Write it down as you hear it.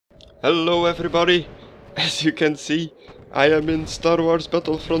Hello everybody! As you can see, I am in Star Wars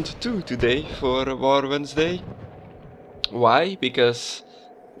Battlefront II today for War Wednesday. Why? Because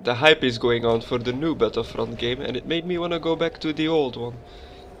the hype is going on for the new Battlefront game and it made me wanna go back to the old one.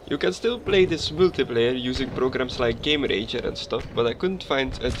 You can still play this multiplayer using programs like Game Ranger and stuff, but I couldn't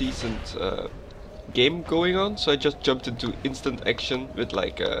find a decent game going on, so I just jumped into instant action with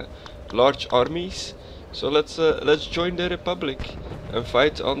like large armies. So let's join the Republic and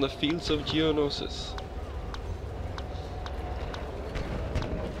fight on the fields of Geonosis.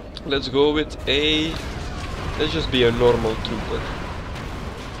 Let's go with let's just be a normal trooper.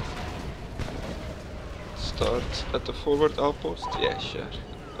 Start at the forward outpost? Yeah, sure.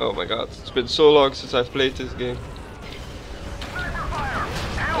 Oh my god, it's been so long since I've played this game.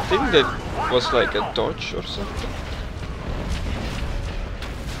 I think that was like a dodge or something.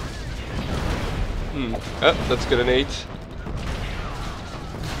 Ah, that's grenade.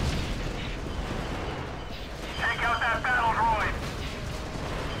 Take out that battle droid.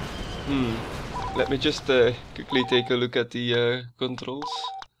 Let me just quickly take a look at the controls.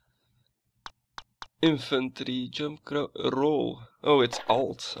 Infantry, jump, roll. Oh, it's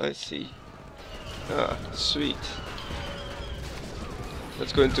Alt, I see. Ah, sweet.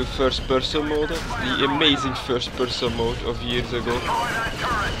 Let's go into first person mode, the amazing first person mode of years ago.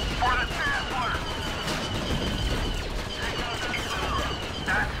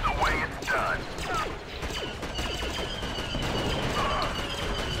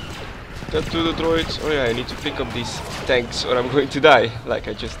 Get to the droids. Oh yeah, I need to pick up these tanks or I'm going to die, like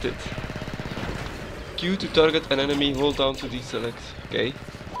I just did. Q to target an enemy, hold down to deselect. Okay.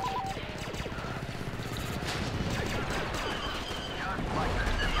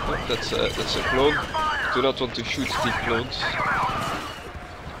 Oh, that's a clone. Do not want to shoot the clones.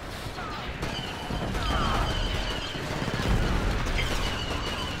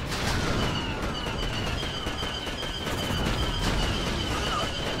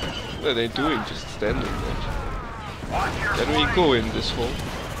 What are they doing? Just standing there. Can we go in this hole?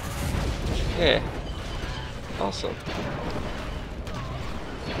 Yeah. Awesome.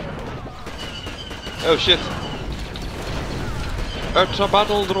 Oh shit. It's a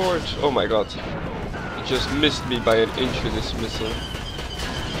battle droid! Oh my god. It just missed me by an inch with this missile.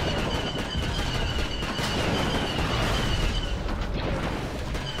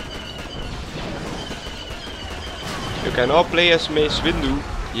 You can now play as Mace Windu.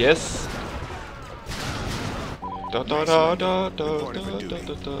 Yes. Da da da da da da da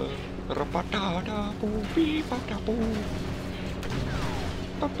da da. Rapatada boo bee bada boo.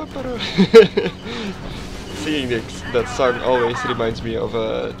 Seeing that song always reminds me of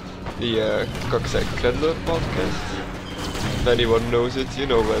the Coxsack Grendler podcast. If anyone knows it, you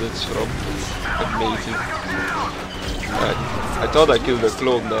know where it's from. It's amazing. I thought I killed a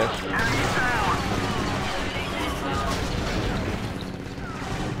clone there.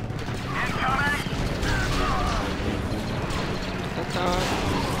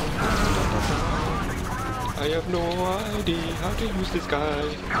 I have no idea how to use this guy.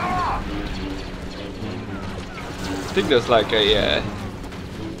 I think there's like a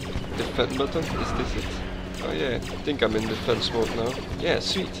defense button. Is this it? Oh yeah, I think I'm in defense mode now. Yeah,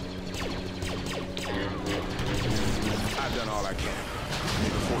 sweet. I've done all I can.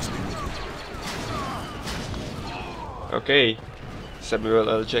 Force me with you. Okay, Samuel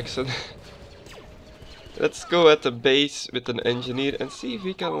L. Jackson. Let's go at the base with an engineer and see if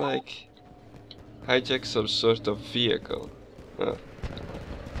we can like hijack some sort of vehicle. Huh.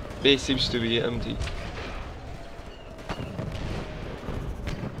 Base seems to be empty.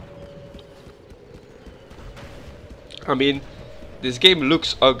 I mean, this game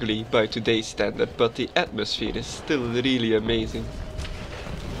looks ugly by today's standard, but the atmosphere is still really amazing.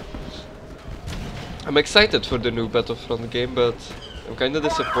 I'm excited for the new Battlefront game, but I'm kinda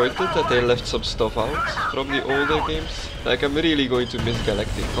disappointed that they left some stuff out from the older games. Like, I'm really going to miss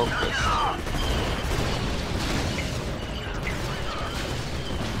Galactic Conquest.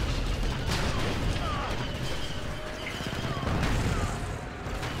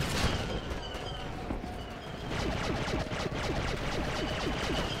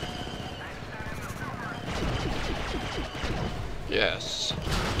 Yes.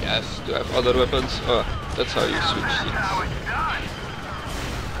 Yes, do I have other weapons? Oh, that's how you switch seats.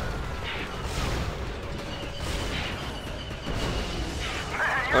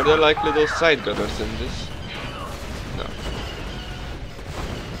 Are there like little side gunners in this? No.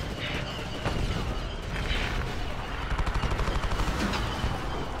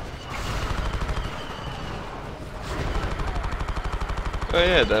 Oh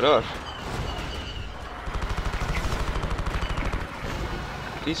yeah, there are.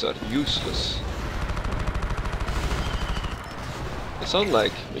 These are useless. They sound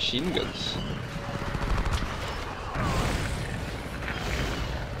like machine guns.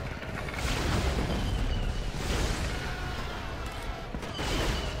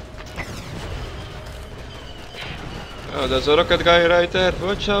 Oh, there's a rocket guy right there.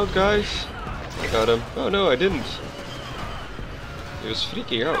 Watch out, guys. I got him. Oh no, I didn't. He was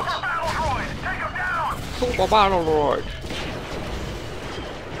freaking out. Super battle droid.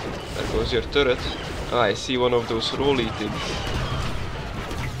 There goes your turret. Ah, I see one of those rolly things.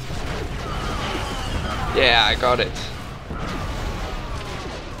 Yeah, I got it.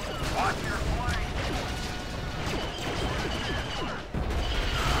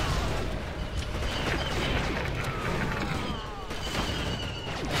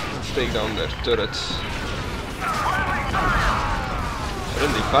 Let's take down their turrets.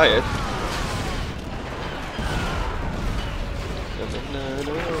 Friendly fire.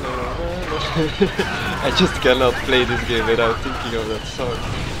 I just cannot play this game without thinking of that song.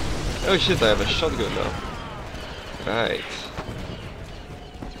 Oh shit, I have a shotgun now. Right.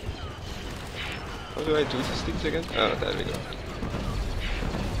 How do I do these things again? Oh, there we go.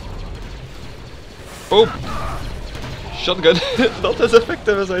 Boom! Shotgun! Not as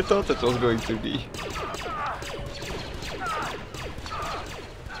effective as I thought it was going to be.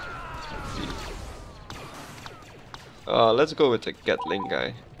 Let's go with the Gatling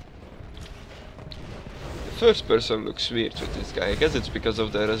guy. The first person looks weird with this guy. I guess it's because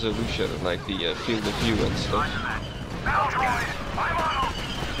of the resolution, like the field of view and stuff.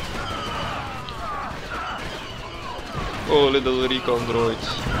 Oh, little recon droid.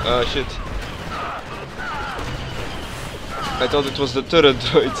 Ah, shit. I thought it was the turret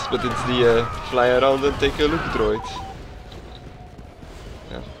droid, but it's the fly around and take a look droid.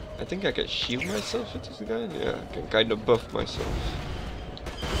 Yeah, I think I can shield myself with this guy. Yeah, I can kind of buff myself.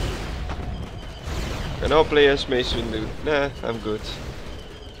 Can I play as Mace Windu? Nah, I'm good.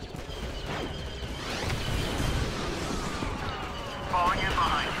 Falling in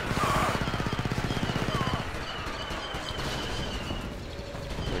behind.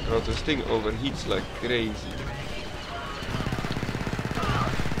 Oh my god, this thing overheats like crazy.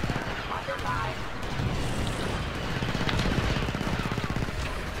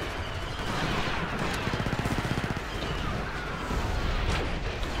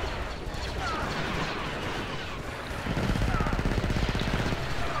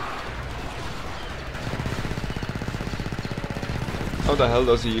 How the hell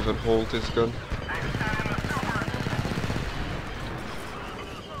does he even hold his gun?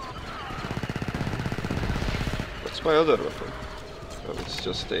 What's my other weapon? Oh, it's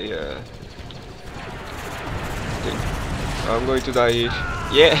just a thing. I'm going to die here.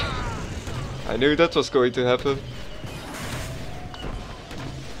 Yeah! I knew that was going to happen.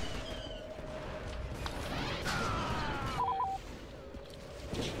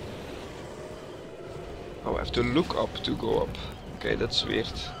 Oh, I have to look up to go up. Okay, that's weird.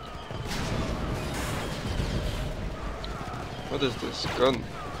 What is this gun?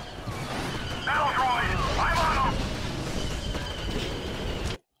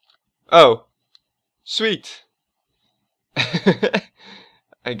 Oh, sweet.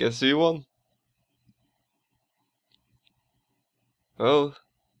 I guess we won. Well,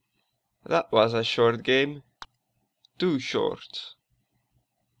 that was a short game. Too short.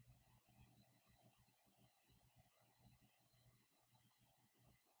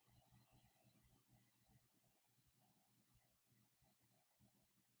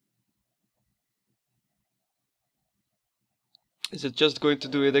 Is it just going to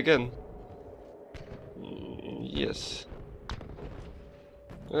do it again? Yes.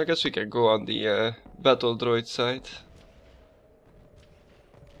 I guess we can go on the battle droid side.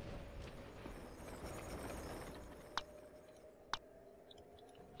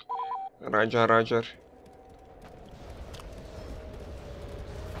 Roger, roger.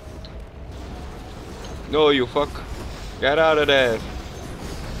 No, you fuck. Get out of there.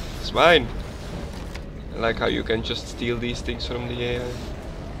 It's mine. I like how you can just steal these things from the AI.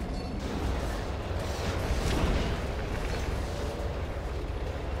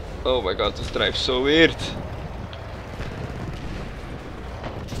 Oh my god, this drive's so weird.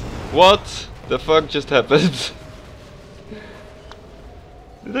 What the fuck just happened?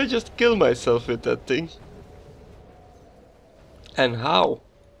 Did I just kill myself with that thing? And how?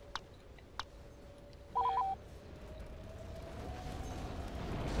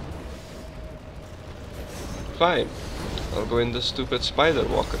 Fine. I'll go in the stupid spider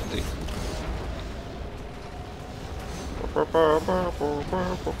walker thing.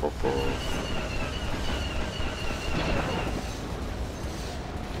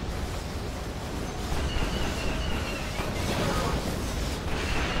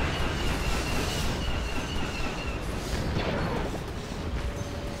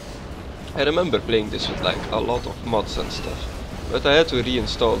 I remember playing this with like a lot of mods and stuff, but I had to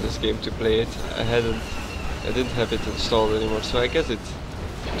reinstall this game to play it. I didn't have it installed anymore, so I guess it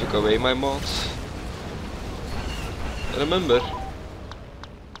took away my mods. I remember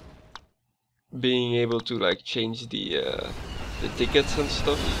being able to like change the tickets and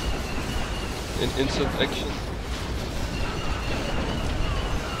stuff in instant action.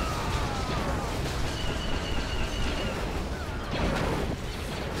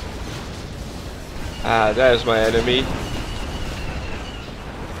 Ah, there's my enemy.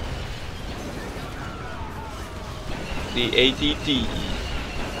 The ATT.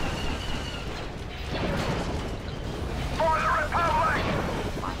 For the Republic!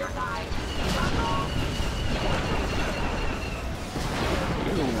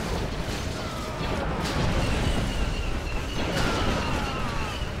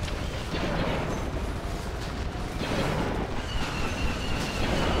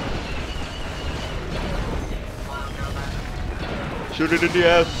 Shoot it in the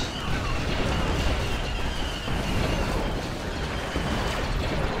ass.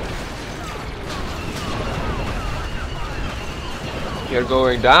 You're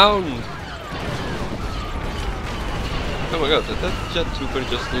going down. Oh my god, did that jet trooper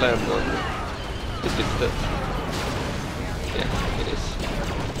just land on me? I think it's dead. Yeah, it is.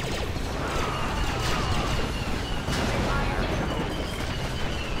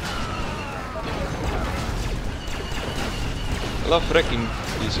 I love wrecking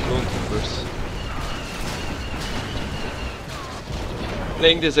these clone troopers.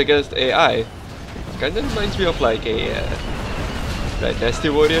 Playing this against AI kinda reminds me of like a Dynasty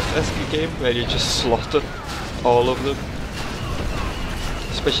Warriors-esque game where you just slaughter all of them.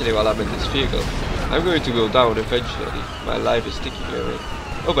 Especially while I'm in this vehicle. I'm going to go down eventually. My life is ticking away.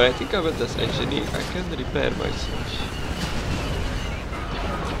 Oh, but I think I'm as engineer. I can repair myself.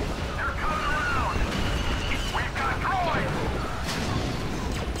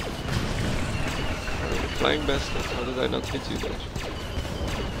 Flying bastard, how did I not hit you there?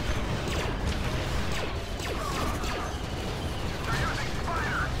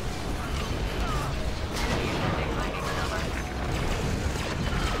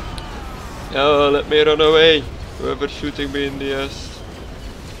 Oh, let me run away! Whoever's shooting me in the ass.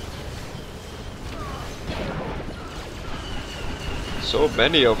 So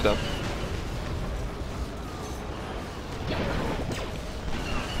many of them.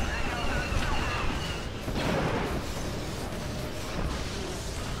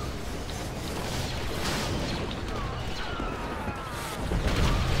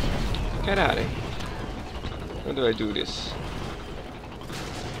 Get out of here. How do I do this?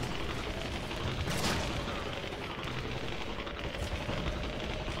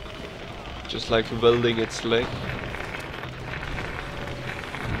 Just like welding its leg.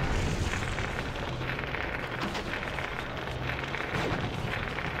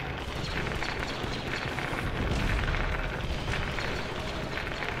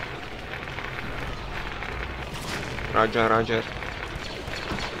 Roger, roger.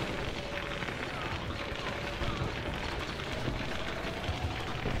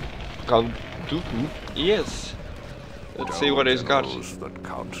 Count Dooku? Yes. Let's see what he's got.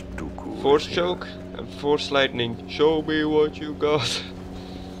 Force choke and force lightning. Show me what you got.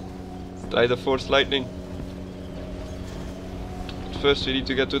 Try the force lightning. But first we need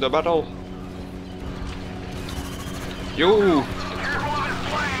to get to the battle. Yo!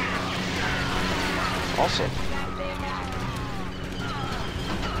 Awesome.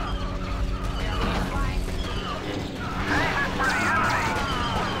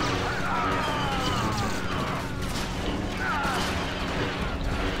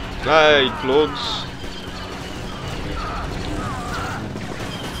 Hey, clones.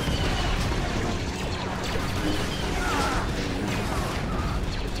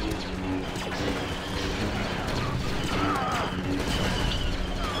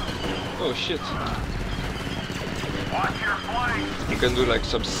 Oh shit. Watch your flank! You can do like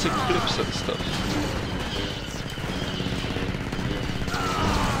some sick flips and stuff.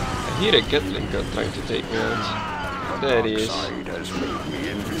 I hear a Gatling gun trying to take me out. There he is.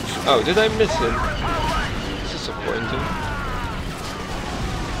 Oh, did I miss him? This is disappointing.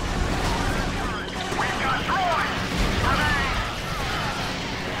 We've got droids! Grenade!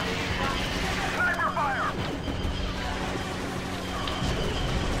 Sniper fire!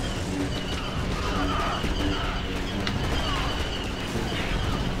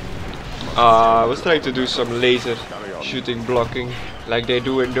 I was trying to do some laser shooting blocking like they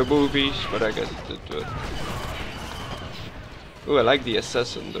do in the movies, but I guess it didn't work. Ooh, I like the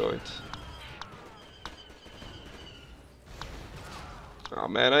assassin droid. Oh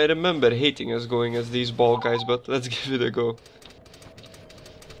man, I remember hating us going as these ball guys, but let's give it a go.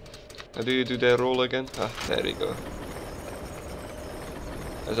 How do you do that roll again? Ah, there we go.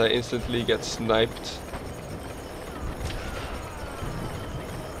 As I instantly get sniped.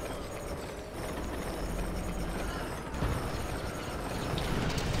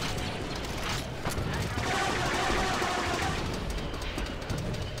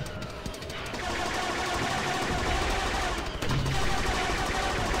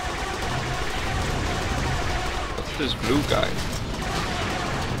 What's this blue guy?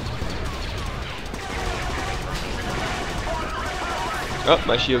 Oh,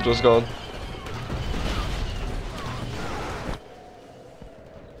 my shield was gone.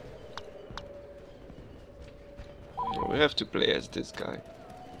 We have to play as this guy.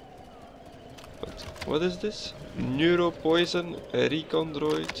 But what is this? Neuro poison, a recon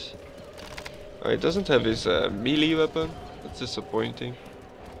droid. Oh, he doesn't have his melee weapon. That's disappointing.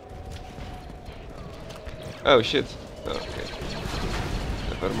 Oh shit. Oh, okay.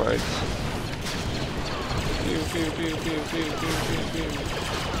 Never mind. Pew, pew, pew, pew, pew, pew, pew, pew.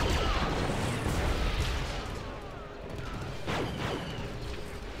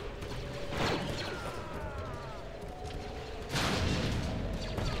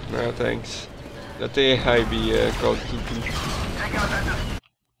 No thanks. That AI be called cuckoo.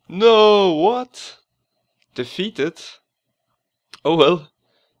 No, what? Defeated? Oh well.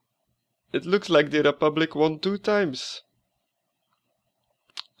 It looks like the Republic won 2 times.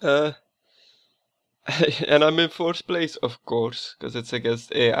 And I'm in 4th place, of course, because it's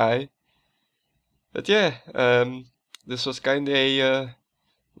against AI. But yeah, this was kinda a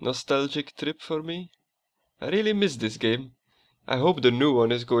nostalgic trip for me. I really miss this game. I hope the new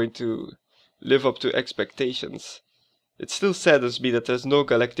one is going to live up to expectations. It still saddens me that there's no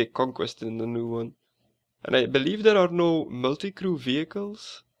galactic conquest in the new one. And I believe there are no multi-crew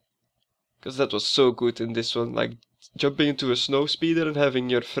vehicles. Because that was so good in this one, like jumping into a snow speeder and having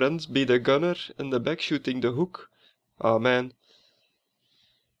your friends be the gunner in the back shooting the hook. Oh man.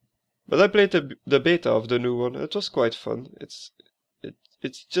 But I played the beta of the new one. It was quite fun.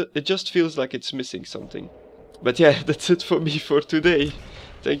 It just feels like it's missing something. But yeah, that's it for me for today.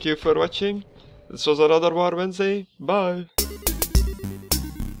 Thank you for watching. This was another War Wednesday. Bye.